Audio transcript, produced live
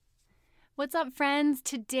What's up, friends?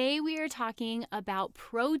 Today we are talking about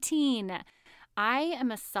protein. I am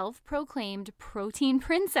a self-proclaimed protein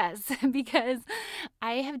princess because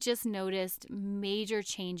I have just noticed major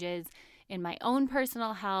changes in my own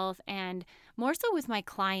personal health and more so with my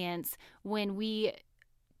clients when we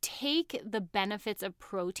take the benefits of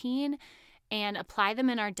protein and apply them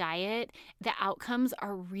in our diet. The outcomes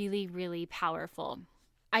are really, really powerful.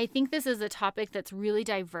 I think this is a topic that's really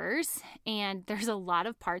diverse and there's a lot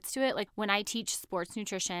of parts to it. Like when I teach sports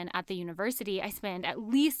nutrition at the university, I spend at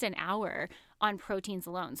least an hour on proteins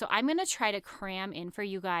alone. So I'm going to try to cram in for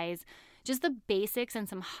you guys just the basics and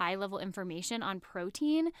some high-level information on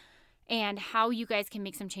protein and how you guys can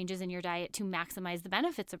make some changes in your diet to maximize the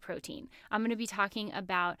benefits of protein. I'm going to be talking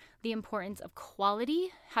about the importance of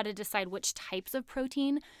quality, how to decide which types of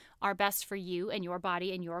protein are best for you and your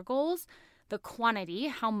body and your goals, the quantity,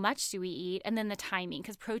 how much do we eat, and then the timing,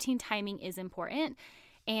 because protein timing is important.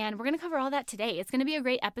 And we're going to cover all that today. It's going to be a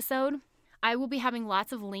great episode. I will be having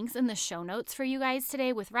lots of links in the show notes for you guys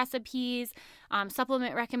today with recipes,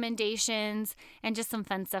 supplement recommendations, and just some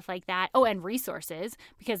fun stuff like that. Oh, and resources,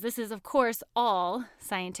 because this is, of course, all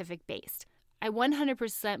scientific based. I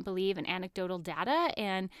 100% believe in anecdotal data,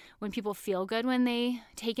 and when people feel good when they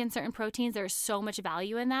take in certain proteins, there's so much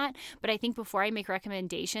value in that. But I think before I make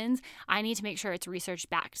recommendations, I need to make sure it's research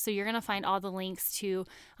backed. So you're going to find all the links to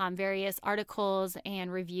various articles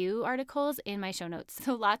and review articles in my show notes.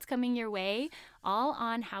 So lots coming your way, all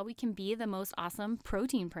on how we can be the most awesome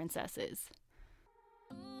protein princesses.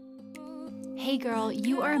 Hey girl,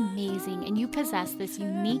 you are amazing and you possess this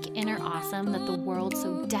unique inner awesome that the world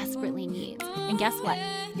so desperately needs. And guess what?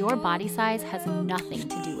 Your body size has nothing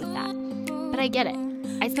to do with that. But I get it.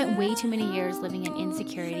 I spent way too many years living in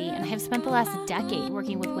insecurity, and I have spent the last decade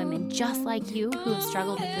working with women just like you who have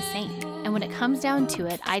struggled with the same. And when it comes down to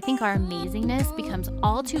it, I think our amazingness becomes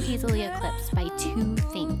all too easily eclipsed by two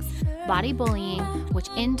things: body bullying, which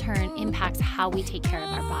in turn impacts how we take care of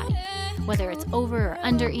our body. Whether it's over or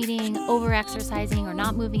under eating, over exercising or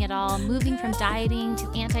not moving at all, moving from dieting to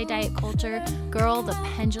anti-diet culture, girl, the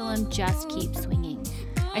pendulum just keeps swinging.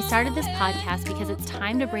 I started this podcast because it's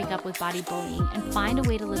time to break up with body bullying and find a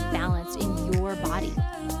way to live balanced in your body.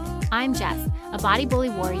 I'm Jess, a body bully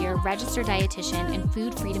warrior, registered dietitian, and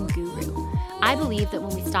food freedom guru. I believe that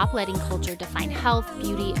when we stop letting culture define health,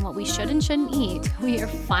 beauty, and what we should and shouldn't eat, we are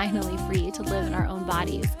finally free to live in our own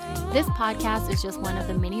bodies. This podcast is just one of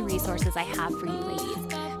the many resources I have for you ladies.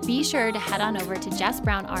 Be sure to head on over to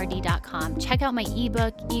jessbrownrd.com. Check out my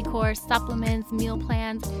ebook, e-course, supplements, meal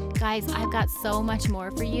plans. Guys, I've got so much more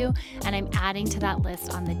for you, and I'm adding to that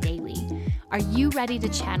list on the daily. Are you ready to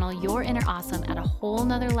channel your inner awesome at a whole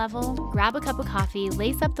nother level? Grab a cup of coffee,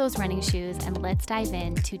 lace up those running shoes, and let's dive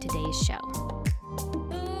into today's show.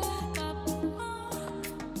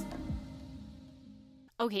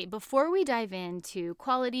 Okay, before we dive into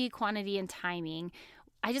quality, quantity, and timing,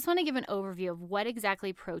 I just want to give an overview of what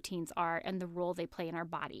exactly proteins are and the role they play in our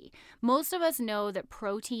body. Most of us know that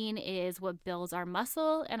protein is what builds our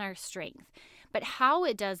muscle and our strength. But how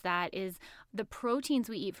it does that is the proteins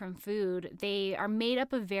we eat from food, they are made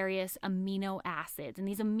up of various amino acids. And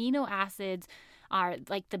these amino acids are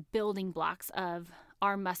like the building blocks of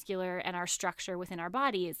our muscular and our structure within our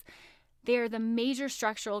bodies. They're the major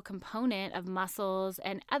structural component of muscles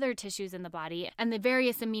and other tissues in the body, and the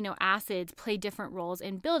various amino acids play different roles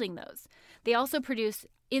in building those. They also produce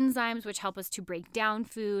enzymes which help us to break down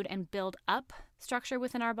food and build up structure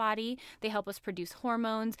within our body. They help us produce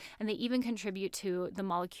hormones, and they even contribute to the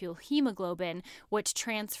molecule hemoglobin, which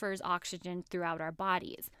transfers oxygen throughout our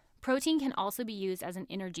bodies. Protein can also be used as an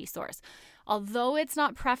energy source. Although it's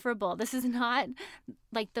not preferable, this is not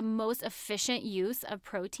like the most efficient use of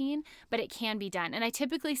protein, but it can be done. And I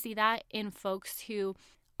typically see that in folks who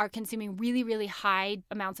are consuming really, really high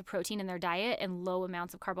amounts of protein in their diet and low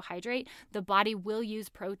amounts of carbohydrate. The body will use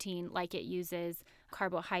protein like it uses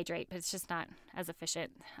carbohydrate, but it's just not as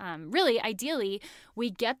efficient. Really, ideally, we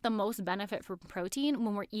get the most benefit from protein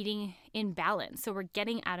when we're eating in balance. So we're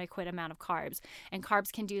getting adequate amount of carbs, and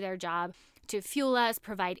carbs can do their job to fuel us,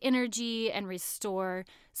 provide energy, and restore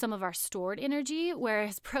some of our stored energy,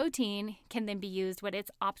 whereas protein can then be used what it's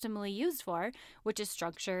optimally used for, which is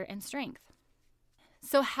structure and strength.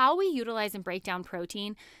 So how we utilize and break down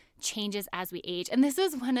protein changes as we age. And this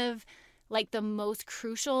is one of like the most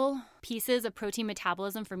crucial pieces of protein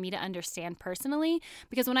metabolism for me to understand personally,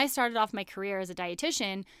 because when I started off my career as a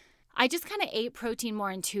dietitian, I just kind of ate protein more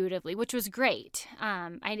intuitively, which was great.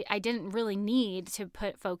 I didn't really need to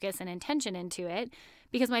put focus and intention into it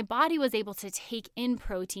because my body was able to take in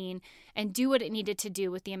protein and do what it needed to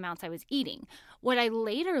do with the amounts I was eating. What I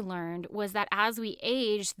later learned was that as we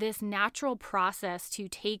age, this natural process to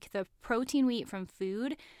take the protein we eat from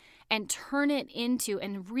food and turn it into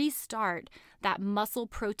and restart that muscle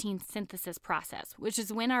protein synthesis process, which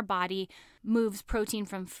is when our body moves protein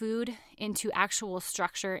from food into actual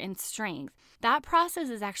structure and strength. That process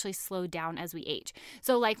is actually slowed down as we age.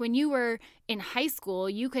 So like when you were in high school,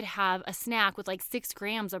 you could have a snack with like 6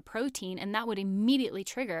 grams of protein, and that would immediately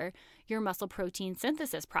trigger your muscle protein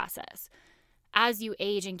synthesis process. As you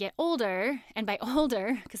age and get older, and by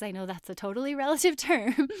older, because I know that's a totally relative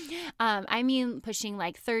term, I mean pushing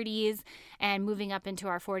like 30s and moving up into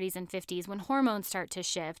our 40s and 50s, when hormones start to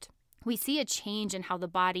shift, we see a change in how the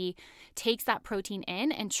body takes that protein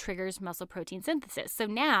in and triggers muscle protein synthesis. So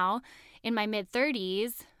now in my mid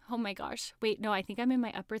 30s, oh my gosh, wait, no, I think I'm in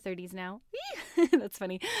my upper 30s now. That's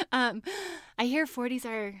funny. I hear 40s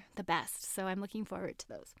are the best, so I'm looking forward to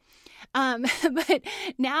those. But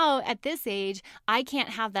now at this age, I can't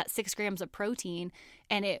have that 6 grams of protein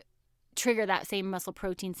and it trigger that same muscle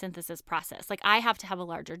protein synthesis process. Like I have to have a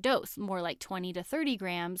larger dose, more like 20 to 30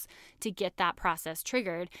 grams to get that process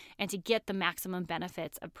triggered and to get the maximum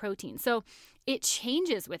benefits of protein. So it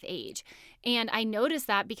changes with age. And I noticed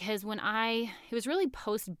that because it was really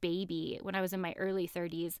post-baby when I was in my early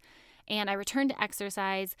 30s and I returned to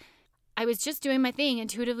exercise, I was just doing my thing,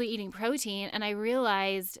 intuitively eating protein, and I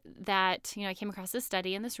realized that, I came across this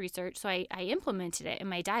study and this research, so I implemented it in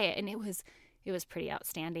my diet, and it was pretty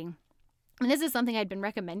outstanding. And this is something I'd been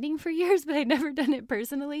recommending for years, but I'd never done it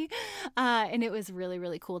personally. And it was really,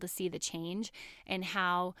 really cool to see the change and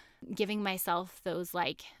how giving myself those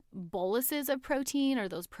like boluses of protein or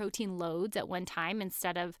those protein loads at one time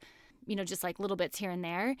instead of, just like little bits here and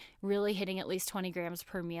there, really hitting at least 20 grams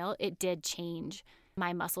per meal, it did change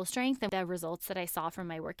my muscle strength and the results that I saw from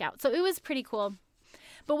my workout. So it was pretty cool.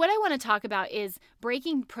 But what I want to talk about is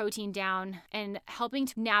breaking protein down and helping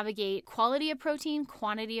to navigate quality of protein,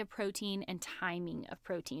 quantity of protein, and timing of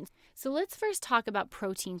protein. So let's first talk about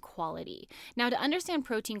protein quality. Now, to understand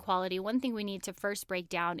protein quality, one thing we need to first break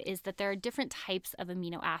down is that there are different types of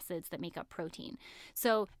amino acids that make up protein.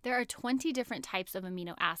 So there are 20 different types of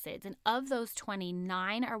amino acids, and of those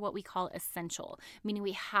 29 are what we call essential, meaning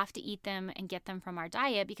we have to eat them and get them from our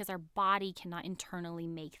diet because our body cannot internally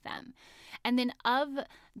make them. And then of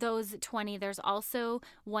those 20, there's also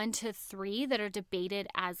 1 to 3 that are debated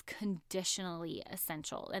as conditionally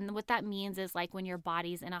essential. And what that means is like when your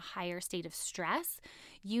body's in a higher state of stress,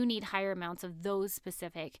 you need higher amounts of those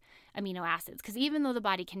specific amino acids. Because even though the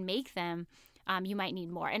body can make them, you might need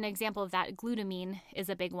more. An example of that, glutamine is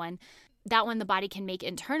a big one. That one the body can make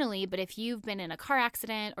internally, but if you've been in a car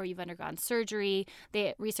accident or you've undergone surgery,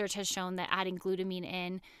 the research has shown that adding glutamine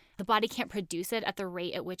in, the body can't produce it at the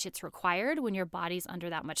rate at which it's required when your body's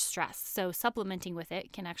under that much stress. So supplementing with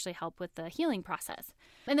it can actually help with the healing process.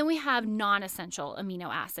 And then we have non-essential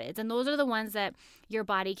amino acids, and those are the ones that your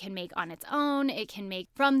body can make on its own. It can make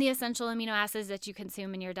from the essential amino acids that you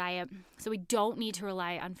consume in your diet. So we don't need to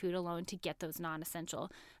rely on food alone to get those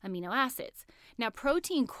non-essential amino acids. Now,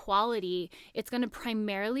 protein quality, it's going to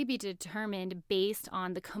primarily be determined based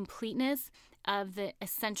on the completeness of the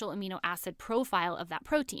essential amino acid profile of that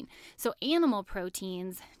protein. So animal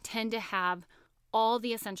proteins tend to have all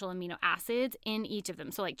the essential amino acids in each of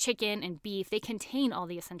them. So like chicken and beef, they contain all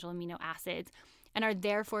the essential amino acids and are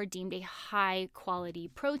therefore deemed a high quality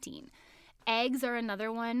protein. Eggs are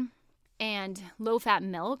another one, and low-fat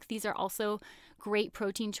milk. These are also great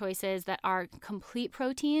protein choices that are complete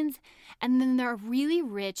proteins. And then they're really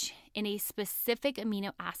rich in a specific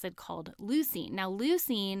amino acid called leucine. Now,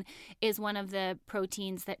 leucine is one of the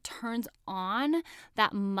proteins that turns on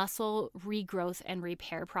that muscle regrowth and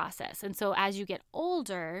repair process. And so as you get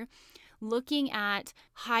older, looking at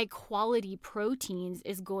high quality proteins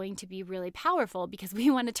is going to be really powerful because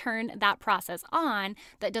we want to turn that process on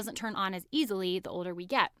that doesn't turn on as easily the older we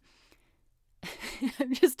get.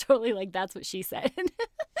 I'm just totally like, that's what she said.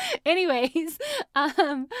 Anyways,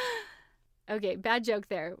 okay, bad joke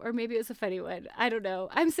there. Or maybe it was a funny one. I don't know.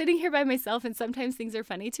 I'm sitting here by myself and sometimes things are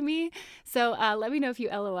funny to me. So let me know if you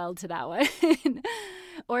LOL'd to that one.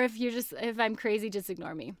 Or if I'm crazy, just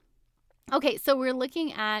ignore me. Okay, so we're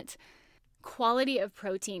looking at quality of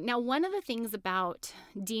protein. Now, one of the things about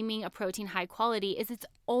deeming a protein high quality is it's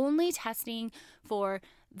only testing for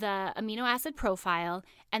the amino acid profile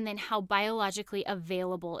and then how biologically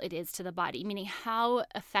available it is to the body, meaning how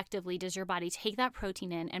effectively does your body take that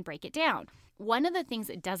protein in and break it down. One of the things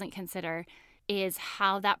it doesn't consider is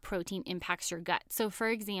how that protein impacts your gut. So for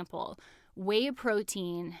example, whey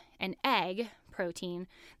protein and egg protein.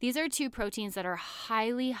 These are two proteins that are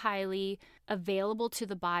highly, highly available to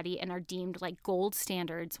the body and are deemed like gold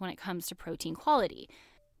standards when it comes to protein quality.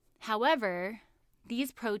 However,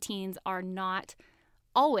 these proteins are not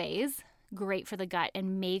always great for the gut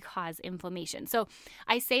and may cause inflammation. So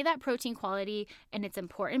I say that protein quality and it's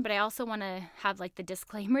important, but I also want to have like the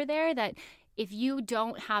disclaimer there that if you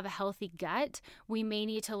don't have a healthy gut, we may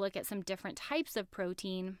need to look at some different types of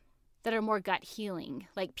protein that are more gut healing,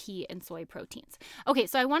 like pea and soy proteins. Okay,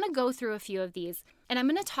 so I want to go through a few of these, and I'm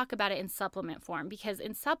going to talk about it in supplement form, because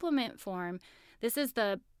in supplement form, this is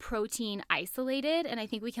the protein isolated, and I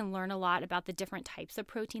think we can learn a lot about the different types of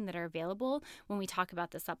protein that are available when we talk about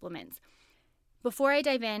the supplements. Before I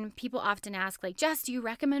dive in, people often ask, like, Jess, do you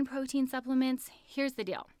recommend protein supplements? Here's the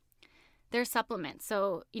deal. They're supplements.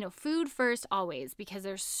 So, food first always, because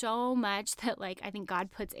there's so much that, I think God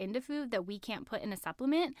puts into food that we can't put in a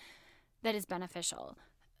supplement that is beneficial.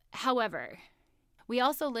 However, we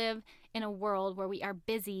also live in a world where we are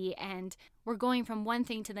busy and we're going from one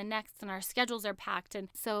thing to the next and our schedules are packed. And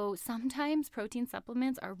so sometimes protein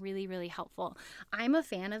supplements are really, really helpful. I'm a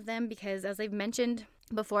fan of them because, as I've mentioned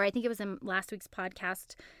before, I think it was in last week's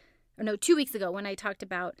podcast, 2 weeks ago, when I talked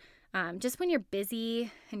about just when you're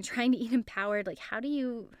busy and trying to eat empowered, how do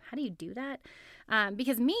you do that?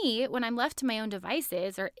 Because me, when I'm left to my own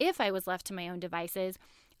devices, or if I was left to my own devices,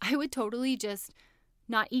 I would totally just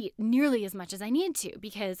not eat nearly as much as I need to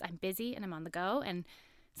because I'm busy and I'm on the go. And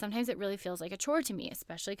sometimes it really feels like a chore to me,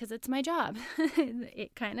 especially because it's my job.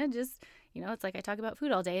 It kind of just, it's like I talk about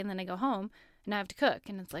food all day and then I go home and I have to cook.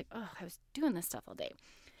 And it's like, oh, I was doing this stuff all day.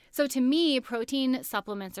 So to me, protein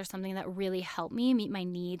supplements are something that really help me meet my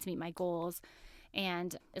needs, meet my goals.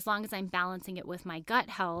 And as long as I'm balancing it with my gut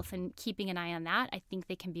health and keeping an eye on that, I think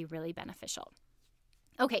they can be really beneficial.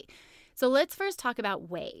 Okay, so let's first talk about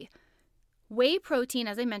whey. Whey protein,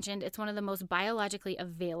 as I mentioned, it's one of the most biologically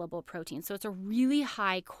available proteins, so it's a really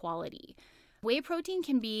high quality. Whey protein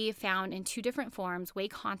can be found in two different forms, whey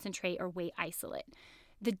concentrate or whey isolate.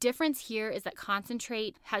 The difference here is that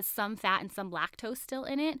concentrate has some fat and some lactose still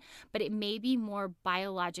in it, but it may be more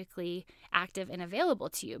biologically active and available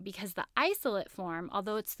to you because the isolate form,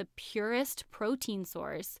 although it's the purest protein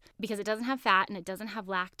source, because it doesn't have fat and it doesn't have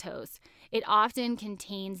lactose, it often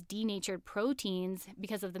contains denatured proteins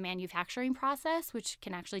because of the manufacturing process, which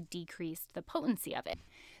can actually decrease the potency of it.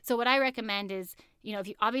 So what I recommend is,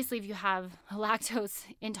 if you have a lactose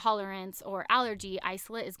intolerance or allergy,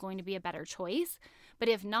 isolate is going to be a better choice. But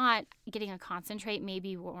if not, getting a concentrate may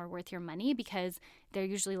be more worth your money because they're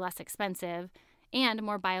usually less expensive and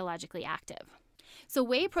more biologically active. So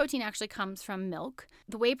whey protein actually comes from milk.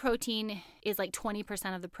 The whey protein is like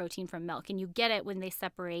 20% of the protein from milk, and you get it when they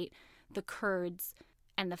separate the curds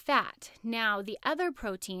and the fat. Now, the other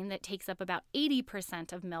protein that takes up about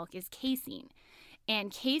 80% of milk is casein.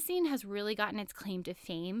 And casein has really gotten its claim to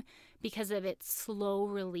fame because of its slow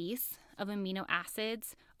release of amino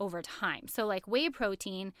acids over time. So whey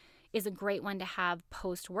protein is a great one to have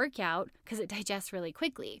post-workout because it digests really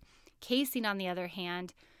quickly. Casein, on the other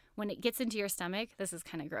hand, when it gets into your stomach, this is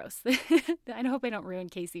kind of gross. I hope I don't ruin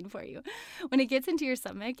casein for you. When it gets into your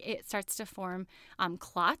stomach, it starts to form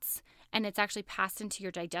clots, and it's actually passed into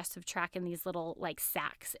your digestive tract in these little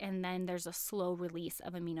sacs, and then there's a slow release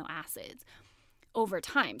of amino acids over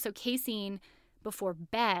time. So casein before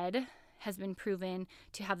bed has been proven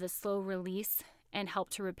to have this slow release and help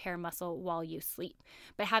to repair muscle while you sleep.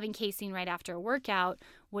 But having casein right after a workout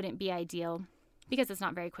wouldn't be ideal because it's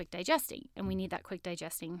not very quick digesting. And we need that quick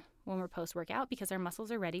digesting when we're post-workout because our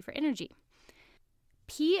muscles are ready for energy.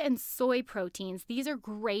 Pea and soy proteins, these are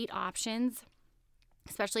great options,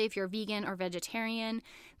 especially if you're vegan or vegetarian.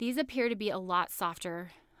 These appear to be a lot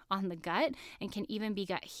softer on the gut and can even be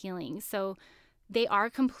gut healing. So they are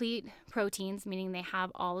complete proteins, meaning they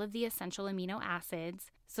have all of the essential amino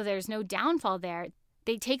acids. So there's no downfall there.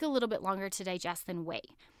 They take a little bit longer to digest than whey.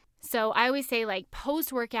 So I always say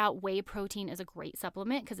post-workout whey protein is a great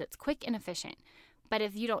supplement because it's quick and efficient. But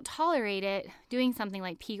if you don't tolerate it, doing something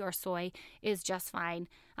like pea or soy is just fine.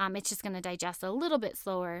 It's just going to digest a little bit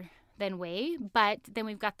slower than whey. But then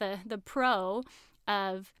we've got the pro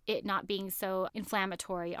of it not being so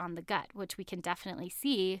inflammatory on the gut, which we can definitely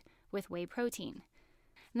see with whey protein.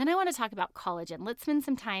 And then I want to talk about collagen. Let's spend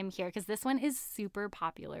some time here because this one is super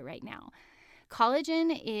popular right now.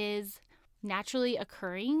 Collagen is naturally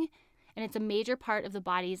occurring, and it's a major part of the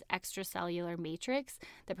body's extracellular matrix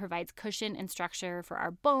that provides cushion and structure for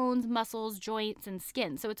our bones, muscles, joints, and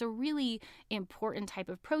skin. So it's a really important type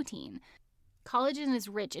of protein. Collagen is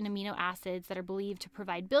rich in amino acids that are believed to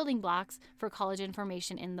provide building blocks for collagen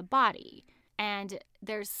formation in the body. And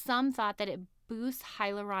there's some thought that it boosts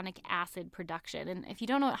hyaluronic acid production. And if you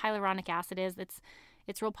don't know what hyaluronic acid is,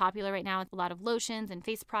 it's real popular right now with a lot of lotions and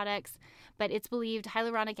face products, but it's believed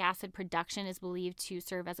hyaluronic acid production is believed to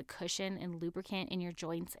serve as a cushion and lubricant in your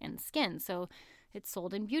joints and skin. So it's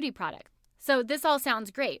sold in beauty products. So this all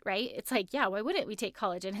sounds great, right? It's like, yeah, why wouldn't we take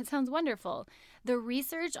collagen? It sounds wonderful. The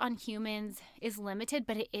research on humans is limited,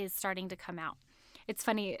 but it is starting to come out. It's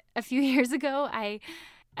funny, a few years ago,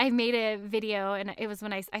 I made a video, and it was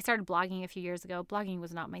when I started blogging a few years ago. Blogging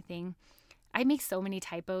was not my thing. I make so many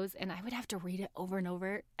typos, and I would have to read it over and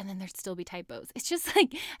over, and then there'd still be typos. It's just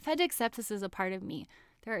like, I've had to accept this as a part of me.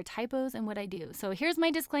 There are typos in what I do. So here's my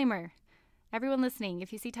disclaimer. Everyone listening,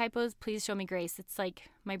 if you see typos, please show me grace. It's like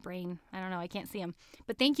my brain. I don't know. I can't see them.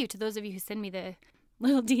 But thank you to those of you who send me the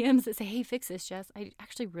little DMs that say, hey, fix this, Jess. I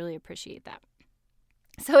actually really appreciate that.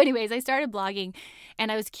 So anyways, I started blogging,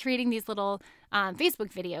 and I was creating these little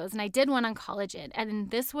Facebook videos, and I did one on collagen.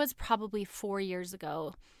 And this was probably 4 years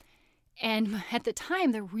ago. And at the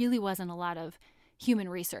time, there really wasn't a lot of human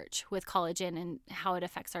research with collagen and how it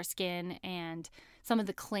affects our skin and some of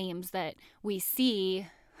the claims that we see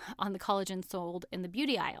on the collagen sold in the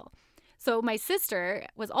beauty aisle. So my sister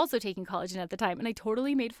was also taking collagen at the time, and I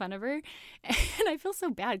totally made fun of her. And I feel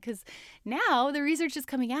so bad because now the research is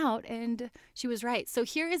coming out and she was right. So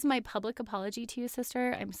here is my public apology to you,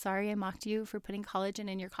 sister. I'm sorry I mocked you for putting collagen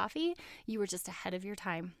in your coffee. You were just ahead of your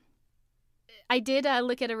time. I did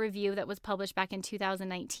look at a review that was published back in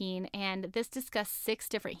 2019, and this discussed 6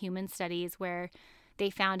 different human studies where they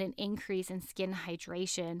found an increase in skin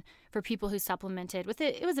hydration for people who supplemented with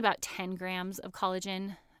it. It was about 10 grams of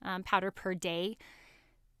collagen powder per day,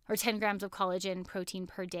 or 10 grams of collagen protein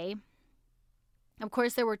per day. Of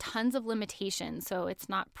course, there were tons of limitations, so it's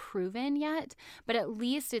not proven yet, but at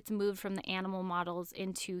least it's moved from the animal models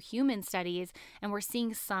into human studies, and we're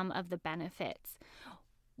seeing some of the benefits.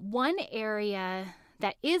 One area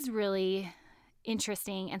that is really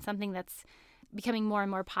interesting and something that's becoming more and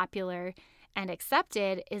more popular and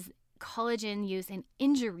accepted is collagen use in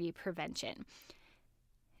injury prevention.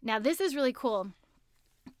 Now, this is really cool.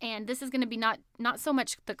 And this is going to be not so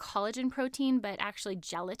much the collagen protein, but actually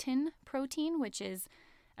gelatin protein, which is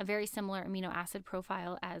a very similar amino acid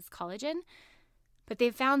profile as collagen. But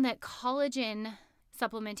they've found that collagen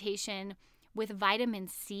supplementation with vitamin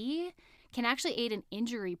C can actually aid in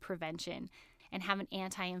injury prevention and have an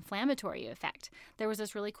anti-inflammatory effect. There was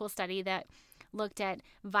this really cool study that looked at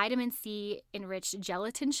vitamin C enriched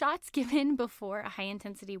gelatin shots given before a high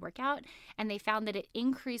intensity workout, and they found that it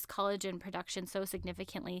increased collagen production so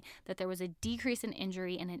significantly that there was a decrease in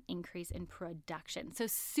injury and an increase in production. So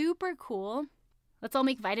super cool. Let's all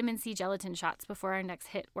make vitamin C gelatin shots before our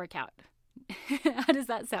next HIIT workout. How does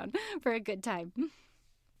that sound for a good time?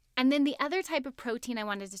 And then the other type of protein I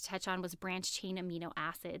wanted to touch on was branched chain amino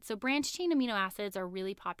acids. So branched chain amino acids are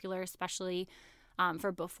really popular, especially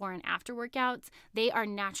for before and after workouts. They are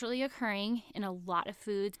naturally occurring in a lot of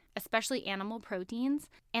foods, especially animal proteins,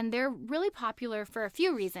 and they're really popular for a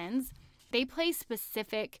few reasons. They play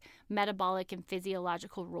specific metabolic and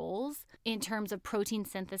physiological roles in terms of protein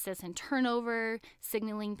synthesis and turnover,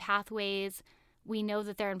 signaling pathways. We know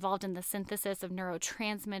that they're involved in the synthesis of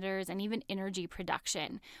neurotransmitters and even energy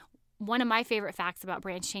production. One of my favorite facts about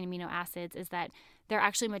branched chain amino acids is that they're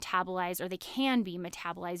actually metabolized, or they can be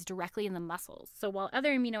metabolized directly in the muscles. So while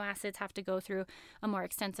other amino acids have to go through a more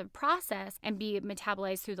extensive process and be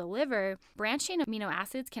metabolized through the liver, branched chain amino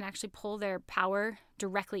acids can actually pull their power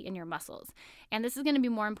directly in your muscles. And this is going to be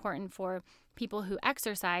more important for people who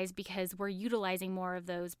exercise because we're utilizing more of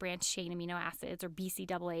those branched chain amino acids, or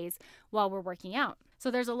BCAAs, while we're working out. So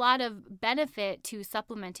there's a lot of benefit to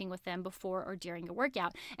supplementing with them before or during a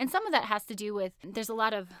workout. And some of that has to do with there's a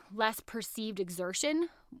lot of less perceived exertion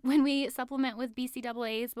when we supplement with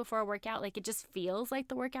BCAAs before a workout. Like, it just feels like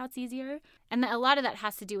the workout's easier. And a lot of that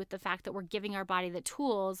has to do with the fact that we're giving our body the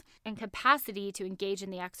tools and capacity to engage in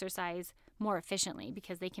the exercise more efficiently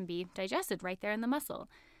because they can be digested right there in the muscle.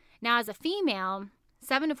 Now, as a female,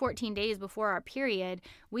 7 to 14 days before our period,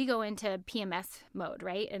 we go into PMS mode,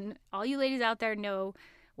 right? And all you ladies out there know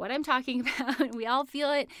what I'm talking about. We all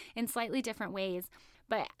feel it in slightly different ways.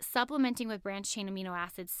 But supplementing with branched chain amino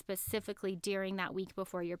acids specifically during that week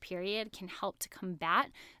before your period can help to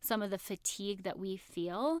combat some of the fatigue that we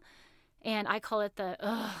feel. And I call it the,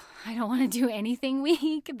 I don't want to do anything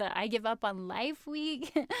week, the I give up on life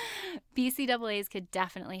week. BCAAs could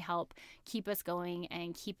definitely help keep us going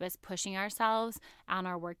and keep us pushing ourselves on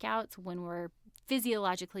our workouts when we're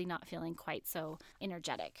physiologically not feeling quite so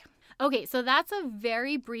energetic. Okay, so that's a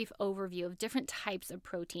very brief overview of different types of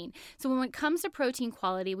protein. So when it comes to protein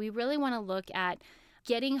quality, we really want to look at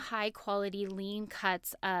getting high quality lean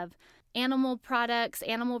cuts of animal products,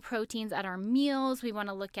 animal proteins at our meals. We want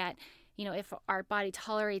to look at, if our body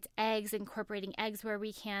tolerates eggs, incorporating eggs where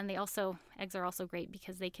we can. Eggs are also great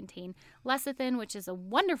because they contain lecithin, which is a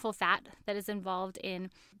wonderful fat that is involved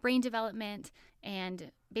in brain development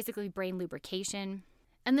and basically brain lubrication.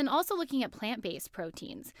 And then also looking at plant-based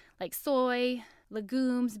proteins like soy,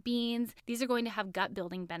 legumes, beans. These are going to have gut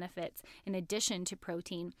building benefits in addition to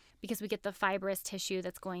protein because we get the fibrous tissue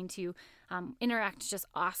that's going to interact just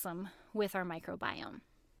awesome with our microbiome.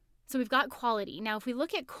 So we've got quality. Now, if we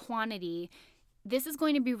look at quantity, this is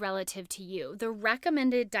going to be relative to you. The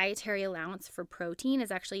recommended dietary allowance for protein is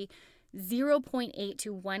actually 0.8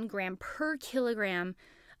 to 1 gram per kilogram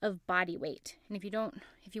of body weight. And if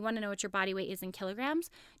you want to know what your body weight is in kilograms,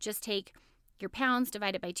 just take your pounds,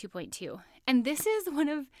 divide it by 2.2. And this is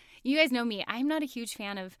you guys know me, I'm not a huge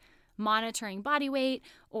fan of monitoring body weight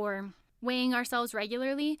or weighing ourselves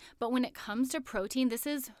regularly, but when it comes to protein, this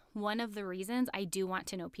is one of the reasons I do want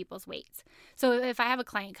to know people's weights. So if I have a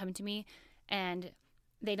client come to me and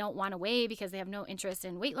they don't want to weigh because they have no interest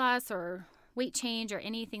in weight loss or weight change or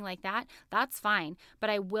anything like that, that's fine.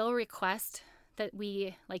 But I will request that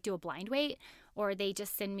we do a blind weight, or they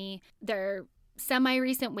just send me their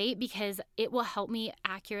semi-recent weight because it will help me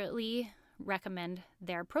accurately recommend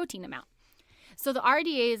their protein amount. So the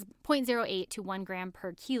RDA is 0.08 to 1 gram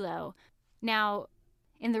per kilo. Now,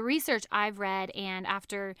 in the research I've read and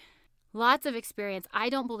after lots of experience, I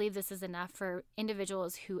don't believe this is enough for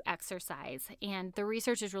individuals who exercise. And the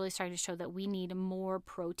research is really starting to show that we need more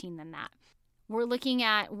protein than that. We're looking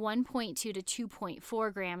at 1.2 to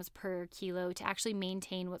 2.4 grams per kilo to actually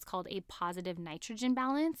maintain what's called a positive nitrogen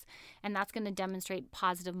balance, and that's going to demonstrate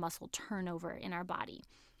positive muscle turnover in our body.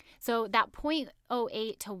 So that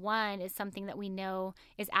 0.08 to 1 is something that we know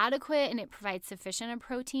is adequate and it provides sufficient of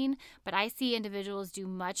protein, but I see individuals do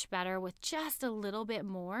much better with just a little bit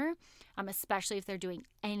more, especially if they're doing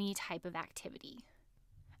any type of activity.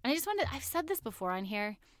 And I've said this before on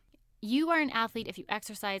here, you are an athlete if you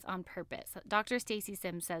exercise on purpose. Dr. Stacy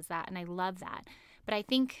Sims says that, and I love that. But I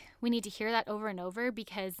think we need to hear that over and over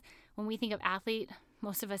because when we think of athlete,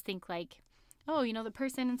 most of us think the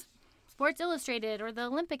person in Sports Illustrated or the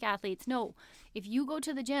Olympic athletes. No, if you go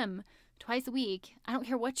to the gym twice a week, I don't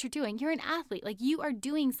care what you're doing, you're an athlete. You are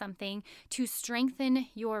doing something to strengthen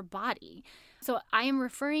your body. So I am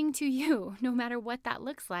referring to you, no matter what that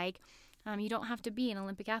looks like. You don't have to be an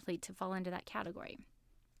Olympic athlete to fall into that category.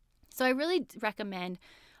 So I really recommend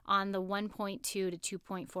on the 1.2 to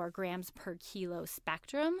 2.4 grams per kilo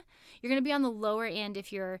spectrum. You're going to be on the lower end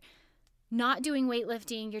if you're not doing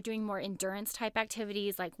weightlifting, you're doing more endurance type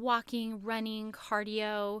activities like walking, running,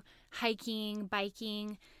 cardio, hiking,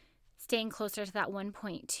 biking, staying closer to that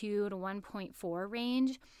 1.2 to 1.4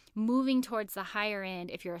 range, moving towards the higher end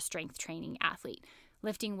if you're a strength training athlete,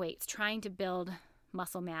 lifting weights, trying to build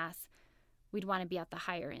muscle mass. We'd want to be at the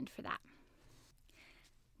higher end for that.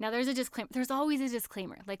 Now there's a disclaimer. There's always a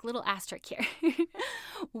disclaimer, little asterisk here.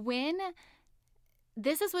 When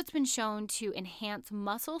this is what's been shown to enhance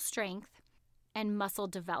muscle strength and muscle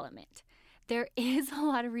development. There is a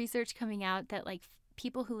lot of research coming out that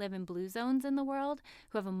people who live in blue zones in the world,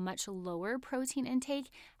 who have a much lower protein intake,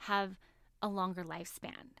 have a longer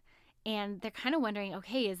lifespan. And they're kind of wondering,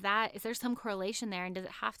 okay, is there some correlation there? And does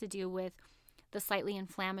it have to do with the slightly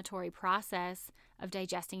inflammatory process of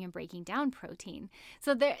digesting and breaking down protein?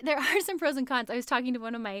 So there are some pros and cons. I was talking to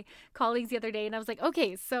one of my colleagues the other day and I was like,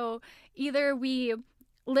 okay, so either we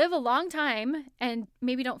live a long time and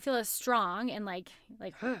maybe don't feel as strong and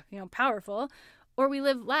powerful, or we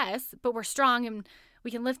live less, but we're strong and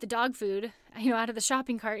we can lift the dog food, out of the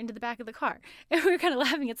shopping cart into the back of the car. And we were kind of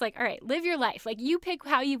laughing. It's all right, live your life. You pick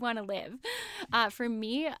how you want to live. For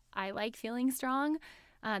me, I like feeling strong.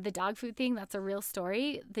 The dog food thing, that's a real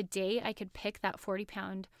story. The day I could pick that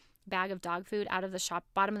 40-pound bag of dog food out of the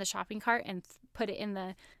bottom of the shopping cart and put it in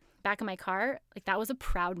the back of my car, that was a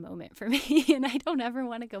proud moment for me. And I don't ever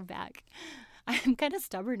want to go back. I'm kind of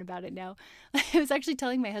stubborn about it now. I was actually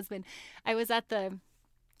telling my husband, we were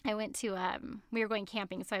going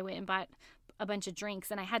camping, so I went and bought a bunch of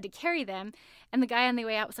drinks and I had to carry them. And the guy on the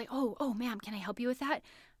way out was like, oh, ma'am, can I help you with that?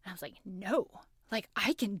 And I was like, no.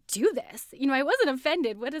 I can do this. I wasn't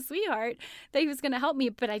offended. What a sweetheart that he was going to help me.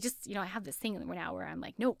 But I just, I have this thing now where I'm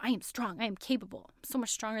like, no, I am strong. I am capable. I'm so much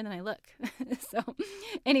stronger than I look. So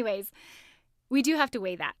anyways, we do have to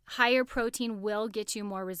weigh that. Higher protein will get you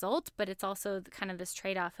more results, but it's also kind of this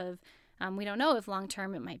trade-off of we don't know if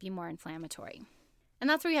long-term it might be more inflammatory. And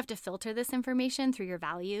that's where you have to filter this information through your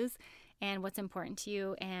values and what's important to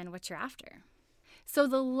you and what you're after. So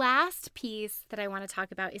the last piece that I want to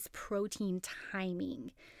talk about is protein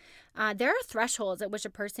timing. There are thresholds at which a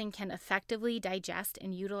person can effectively digest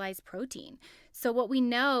and utilize protein. So what we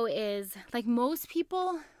know is, like, most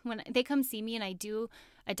people, when they come see me and I do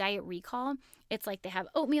a diet recall, it's like they have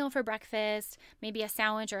oatmeal for breakfast, maybe a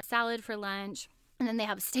sandwich or a salad for lunch, and then they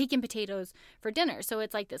have steak and potatoes for dinner. So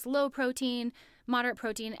it's like this low protein, moderate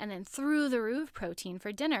protein, and then through the roof protein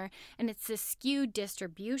for dinner. And it's this skewed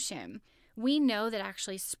distribution. We know that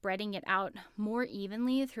actually spreading it out more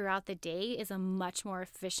evenly throughout the day is a much more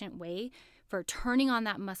efficient way for turning on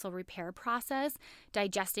that muscle repair process,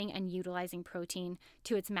 digesting and utilizing protein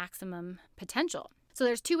to its maximum potential. So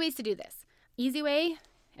there's 2 ways to do this. Easy way,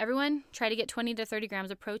 everyone, try to get 20 to 30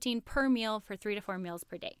 grams of protein per meal for 3 to 4 meals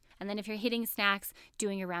per day. And then if you're hitting snacks,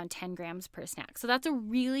 doing around 10 grams per snack. So that's a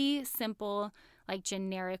really simple, like,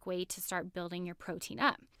 generic way to start building your protein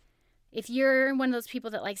up. If you're one of those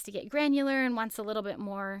people that likes to get granular and wants a little bit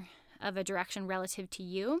more of a direction relative to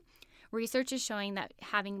you, research is showing that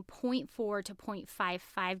having 0.4 to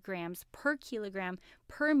 0.55 grams per kilogram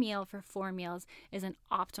per meal for 4 meals is an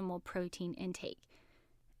optimal protein intake.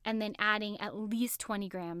 And then adding at least 20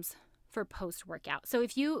 grams for post-workout. So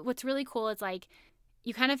what's really cool is, like,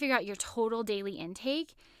 you kind of figure out your total daily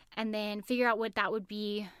intake and then figure out what that would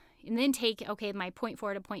be. And then take, okay, my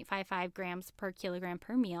 0.4 to 0.55 grams per kilogram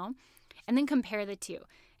per meal, and then compare the two.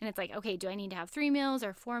 And it's like, okay, do I need to have 3 meals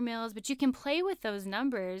or 4 meals? But you can play with those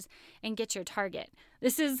numbers and get your target.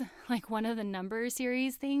 This is like one of the number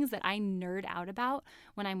series things that I nerd out about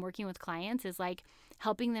when I'm working with clients, is like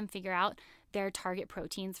helping them figure out their target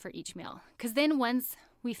proteins for each meal. Because then once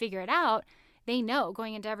we figure it out, they know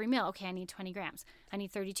going into every meal, okay, I need 20 grams. I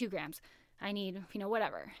need 32 grams. I need,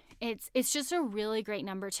 whatever. It's just a really great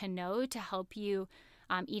number to know to help you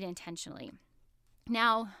eat intentionally.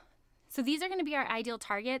 Now, so these are going to be our ideal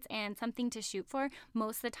targets and something to shoot for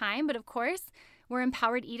most of the time. But of course, we're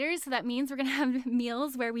empowered eaters. So that means we're going to have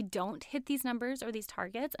meals where we don't hit these numbers or these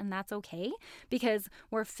targets. And that's okay, because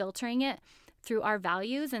we're filtering it through our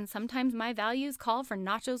values. And sometimes my values call for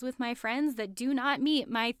nachos with my friends that do not meet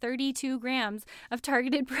my 32 grams of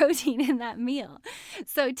targeted protein in that meal.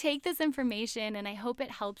 So take this information, and I hope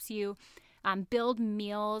it helps you build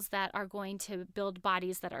meals that are going to build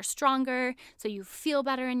bodies that are stronger, so you feel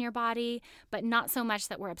better in your body, but not so much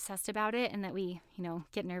that we're obsessed about it and that we,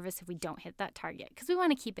 get nervous if we don't hit that target, because we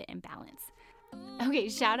want to keep it in balance. Okay,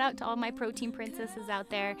 shout out to all my protein princesses out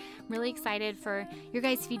there. I'm really excited for your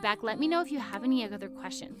guys' feedback. Let me know if you have any other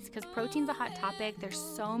questions, because protein's a hot topic. There's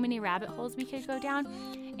so many rabbit holes we could go down,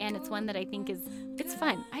 and it's one that I think it's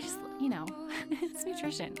fun. I just, it's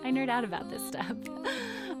nutrition. I nerd out about this stuff.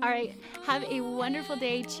 All right, have a wonderful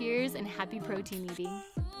day. Cheers and happy protein eating.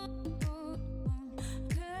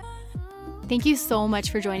 Thank you so much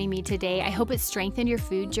for joining me today. I hope it strengthened your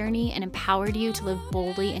food journey and empowered you to live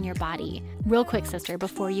boldly in your body. Real quick, sister,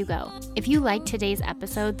 before you go, if you liked today's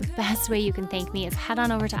episode, the best way you can thank me is head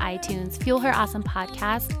on over to iTunes, Fuel Her Awesome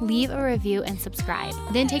Podcast, leave a review and subscribe.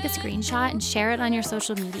 Then take a screenshot and share it on your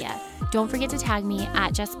social media. Don't forget to tag me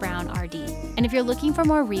at Jess Brown RD. And if you're looking for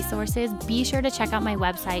more resources, be sure to check out my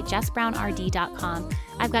website, jessbrownrd.com.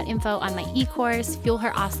 I've got info on my e-course, Fuel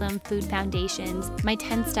Her Awesome Food Foundations, my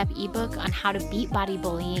 10-step ebook on how to beat body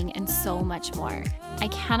bullying, and so much more. I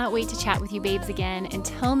cannot wait to chat with you babes again.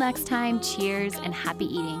 Until next time, cheers and happy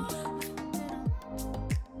eating.